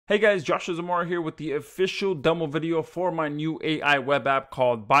Hey guys, Joshua Zamora here with the official demo video for my new AI web app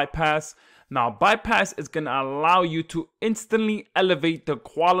called ByPaiss. Now, ByPaiss is going to allow you to instantly elevate the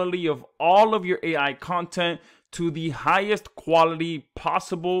quality of all of your AI content to the highest quality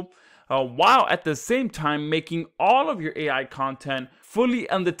possible, while at the same time making all of your AI content fully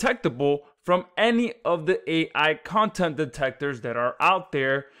undetectable from any of the AI content detectors that are out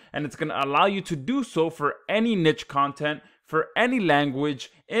there. And it's going to allow you to do so for any niche content, for any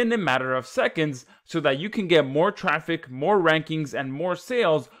language in a matter of seconds, so that you can get more traffic, more rankings, and more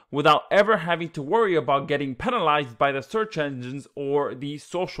sales without ever having to worry about getting penalized by the search engines or the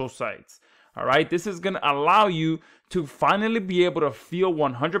social sites. All right, this is going to allow you to finally be able to feel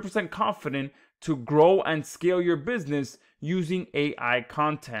 100% confident to grow and scale your business using AI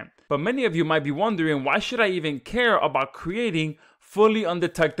content. But many of you might be wondering, why should I even care about creating fully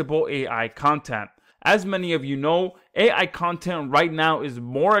undetectable AI content? As many of you know, AI content right now is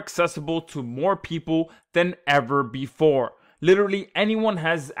more accessible to more people than ever before. Literally anyone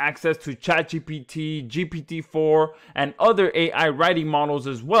has access to ChatGPT, GPT-4, and other AI writing models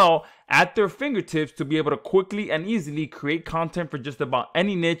as well at their fingertips to be able to quickly and easily create content for just about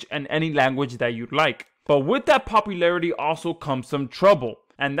any niche and any language that you'd like. But with that popularity also comes some trouble.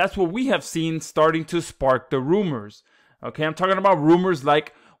 And that's what we have seen starting to spark the rumors. Okay, I'm talking about rumors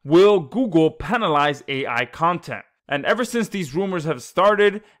like, will Google penalize AI content? And ever since these rumors have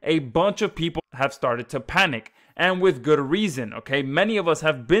started, a bunch of people have started to panic, and with good reason. Okay, many of us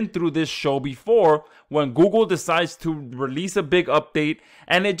have been through this show before when Google decides to release a big update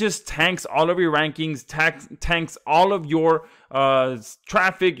and it just tanks all of your rankings, tanks all of your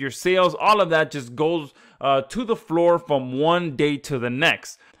traffic, your sales, all of that just goes to the floor from one day to the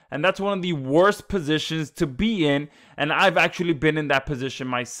next. And that's one of the worst positions to be in. And I've actually been in that position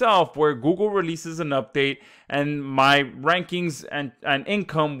myself, where Google releases an update and my rankings and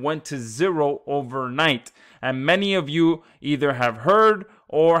income went to zero overnight. And many of you either have heard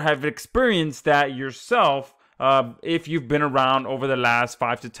or have experienced that yourself if you've been around over the last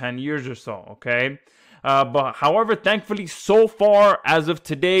 5 to 10 years or so, okay? But however, thankfully, so far, as of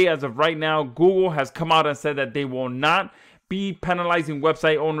today, as of right now, Google has come out and said that they will not be penalizing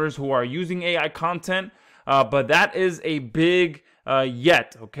website owners who are using AI content, but that is a big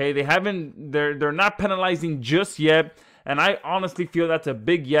yet. Okay, they're not penalizing just yet, and I honestly feel that's a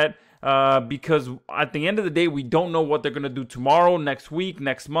big yet because at the end of the day, we don't know what they're gonna do tomorrow, next week,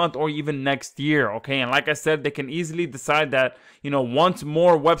 next month, or even next year. Okay, and like I said, they can easily decide that, you know, once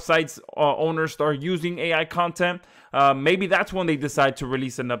more websites owners start using AI content, maybe that's when they decide to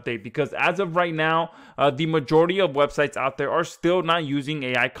release an update, because as of right now, the majority of websites out there are still not using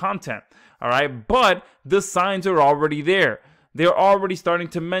AI content. All right, but the signs are already there. They're already starting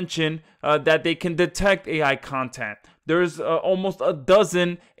to mention that they can detect AI content. There's almost a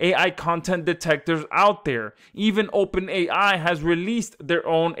dozen AI content detectors out there. Even OpenAI has released their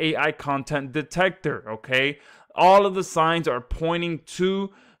own AI content detector, okay? All of the signs are pointing to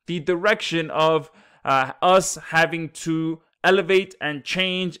the direction of us having to elevate and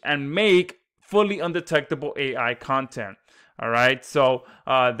change and make fully undetectable AI content. All right, so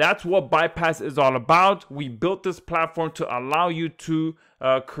that's what ByPaiss is all about. We built this platform to allow you to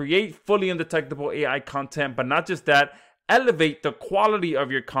create fully undetectable AI content, but not just that, elevate the quality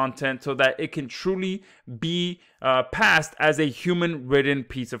of your content so that it can truly be passed as a human-written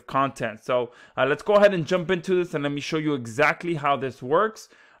piece of content. So let's go ahead and jump into this and let me show you exactly how this works.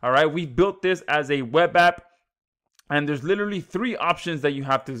 All right, we built this as a web app, and there's literally 3 options that you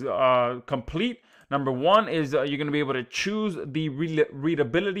have to complete. Number 1 is you're going to be able to choose the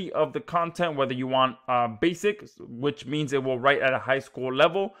readability of the content, whether you want basic, which means it will write at a high school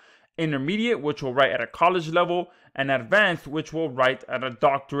level, intermediate, which will write at a college level, and advanced, which will write at a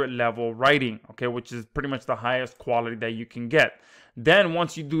doctorate level writing, okay, which is pretty much the highest quality that you can get. Then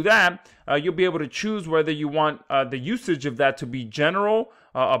once you do that, you'll be able to choose whether you want the usage of that to be general,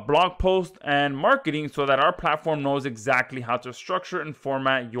 a blog post, and marketing, so that our platform knows exactly how to structure and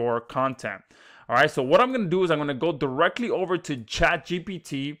format your content. All right, so what I'm going to do is I'm going to go directly over to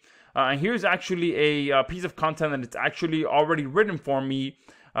ChatGPT. And here's actually a piece of content that it's actually already written for me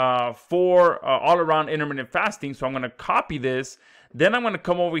for all around intermittent fasting. So I'm going to copy this. Then I'm going to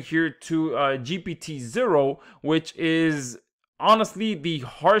come over here to GPT-0, which is honestly the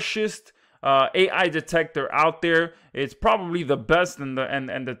harshest AI detector out there. It's probably the best and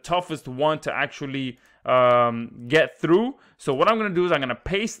the toughest one to actually get through. So what I'm going to do is I'm going to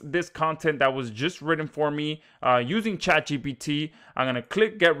paste this content that was just written for me using ChatGPT. I'm going to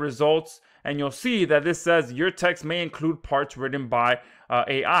click get results, and you'll see that this says your text may include parts written by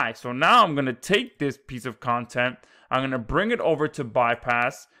AI. So now I'm going to take this piece of content, I'm going to bring it over to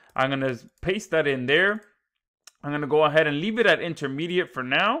ByPaiss. I'm going to paste that in there. I'm going to go ahead and leave it at intermediate for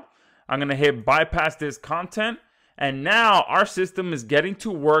now. I'm going to hit bypass this content. And now our system is getting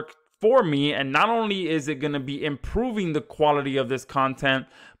to work for me. And not only is it going to be improving the quality of this content,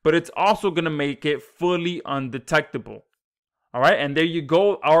 but it's also going to make it fully undetectable. All right, and there you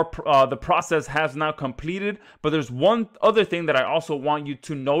go. The process has now completed. But there's one other thing that I also want you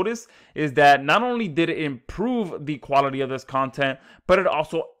to notice is that not only did it improve the quality of this content, but it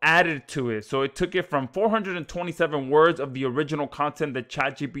also added to it. So it took it from 427 words of the original content that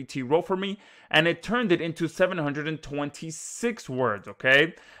ChatGPT wrote for me, and it turned it into 726 words,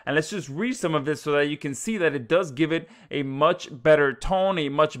 okay? And let's just read some of this so that you can see that it does give it a much better tone, a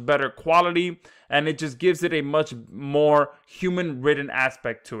much better quality, and it just gives it a much more human written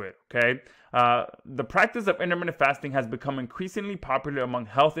aspect to it, okay? The practice of intermittent fasting has become increasingly popular among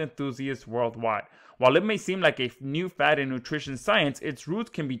health enthusiasts worldwide. While it may seem like a new fad in nutrition science, its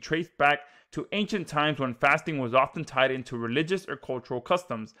roots can be traced back to ancient times when fasting was often tied into religious or cultural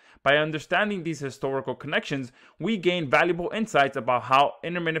customs. By understanding these historical connections, we gain valuable insights about how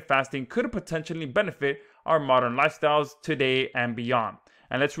intermittent fasting could potentially benefit our modern lifestyles today and beyond.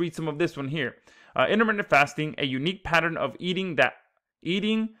 And let's read some of this one here. Intermittent fasting, a unique pattern of eating that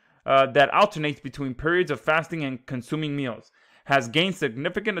alternates between periods of fasting and consuming meals, has gained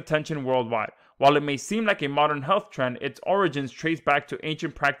significant attention worldwide. While it may seem like a modern health trend, its origins trace back to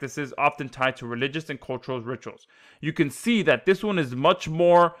ancient practices often tied to religious and cultural rituals. You can see that this one is much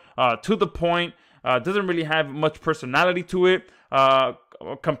more to the point, doesn't really have much personality to it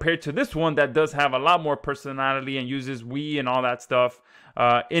compared to this one that does have a lot more personality and uses we and all that stuff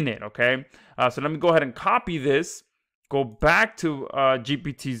in it, okay? So let me go ahead and copy this, go back to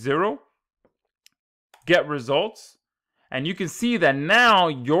GPT-0, get results. And you can see that now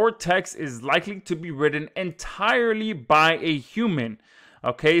your text is likely to be written entirely by a human.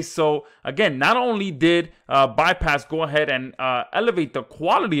 Okay, so again, not only did ByPaiss go ahead and elevate the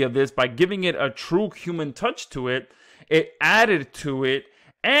quality of this by giving it a true human touch to it, it added to it,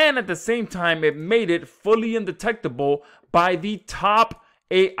 and at the same time, it made it fully undetectable by the top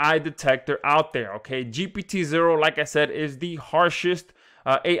AI detector out there. Okay, GPT-0, like I said, is the harshest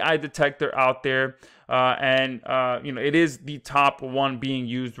AI detector out there. It is the top one being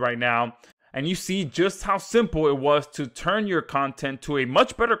used right now. And you see just how simple it was to turn your content to a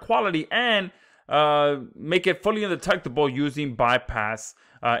much better quality and make it fully undetectable using ByPaiss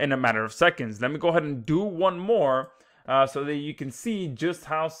in a matter of seconds. Let me go ahead and do one more so that you can see just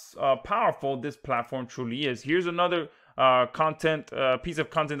how powerful this platform truly is. Here's another piece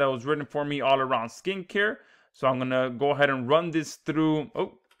of content that was written for me all around skincare. So I'm gonna go ahead and run this through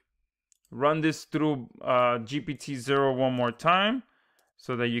GPT-0 one more time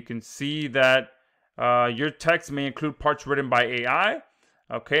so that you can see that your text may include parts written by AI.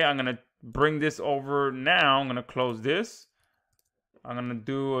 Okay, I'm gonna bring this over now. I'm gonna close this. I'm gonna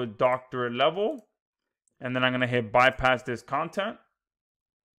do a doctorate level, and then I'm gonna hit bypass this content.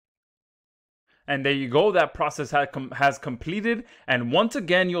 And there you go, that process has completed. And once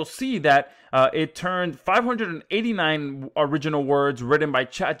again, you'll see that it turned 589 original words written by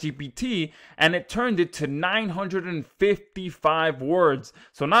ChatGPT, and it turned it to 955 words.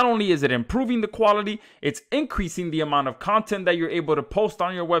 So not only is it improving the quality, it's increasing the amount of content that you're able to post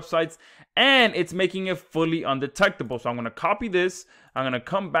on your websites, and it's making it fully undetectable. So I'm going to copy this. I'm going to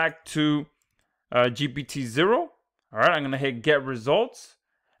come back to GPT-0. All right, I'm going to hit get results.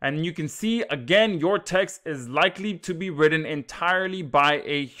 And you can see, again, your text is likely to be written entirely by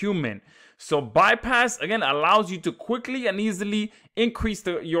a human. So ByPaiss, again, allows you to quickly and easily increase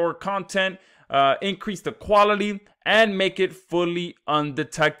your content, increase the quality, and make it fully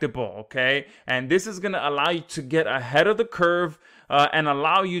undetectable, okay? And this is going to allow you to get ahead of the curve and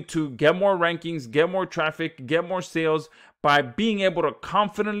allow you to get more rankings, get more traffic, get more sales by being able to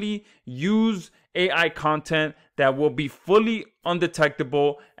confidently use AI content that will be fully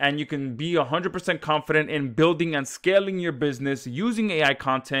undetectable, and you can be 100% confident in building and scaling your business using AI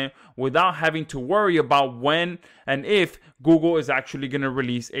content without having to worry about when and if Google is actually going to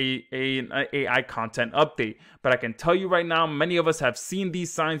release an AI content update. But I can tell you right now, many of us have seen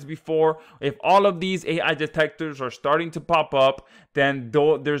these signs before. If all of these AI detectors are starting to pop up, then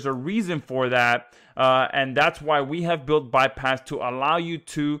there's a reason for that. And that's why we have built ByPaiss to allow you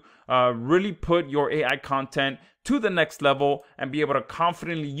to really put your AI content to the next level and be able to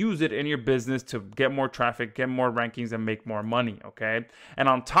confidently use it in your business to get more traffic, get more rankings, and make more money, okay? And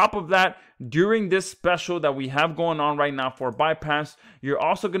on top of that, during this special that we have going on right now for ByPaiss, you're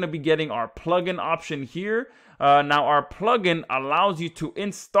also going to be getting our plugin option here. Now our plugin allows you to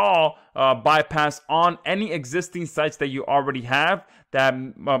install ByPaiss on any existing sites that you already have that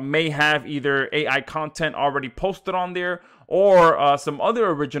may have either AI content already posted on there or some other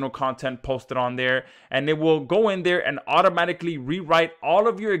original content posted on there, and it will go in there and automatically rewrite all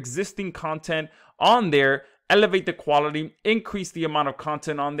of your existing content on there, elevate the quality, increase the amount of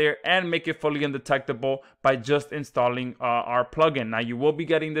content on there, and make it fully undetectable by just installing our plugin. Now, you will be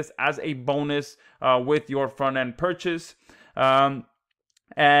getting this as a bonus with your front-end purchase.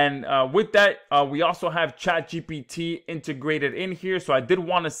 And with that, we also have ChatGPT integrated in here. So I did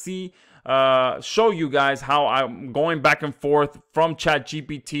want to show you guys how I'm going back and forth from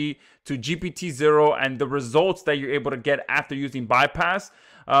ChatGPT to GPT-0 and the results that you're able to get after using ByPaiss.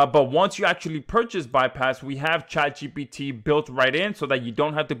 But once you actually purchase ByPaiss, we have ChatGPT built right in so that you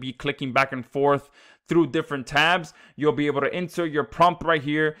don't have to be clicking back and forth through different tabs. You'll be able to insert your prompt right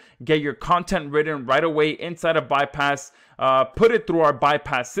here, get your content written right away inside of ByPaiss, put it through our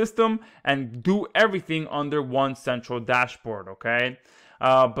ByPaiss system, and do everything under one central dashboard, okay?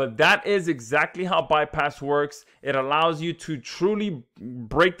 But that is exactly how ByPaiss works. It allows you to truly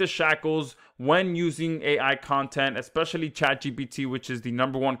break the shackles when using AI content, especially ChatGPT, which is the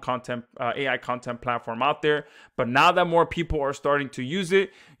 #1 content AI content platform out there. But now that more people are starting to use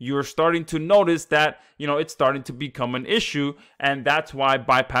it, you're starting to notice that, you know, it's starting to become an issue. And that's why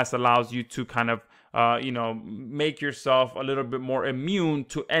ByPaiss allows you to kind of, make yourself a little bit more immune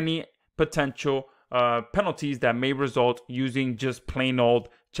to any potential penalties that may result using just plain old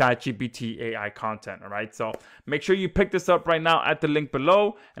ChatGPT AI content. All right, so make sure you pick this up right now at the link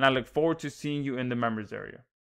below, and I look forward to seeing you in the members area.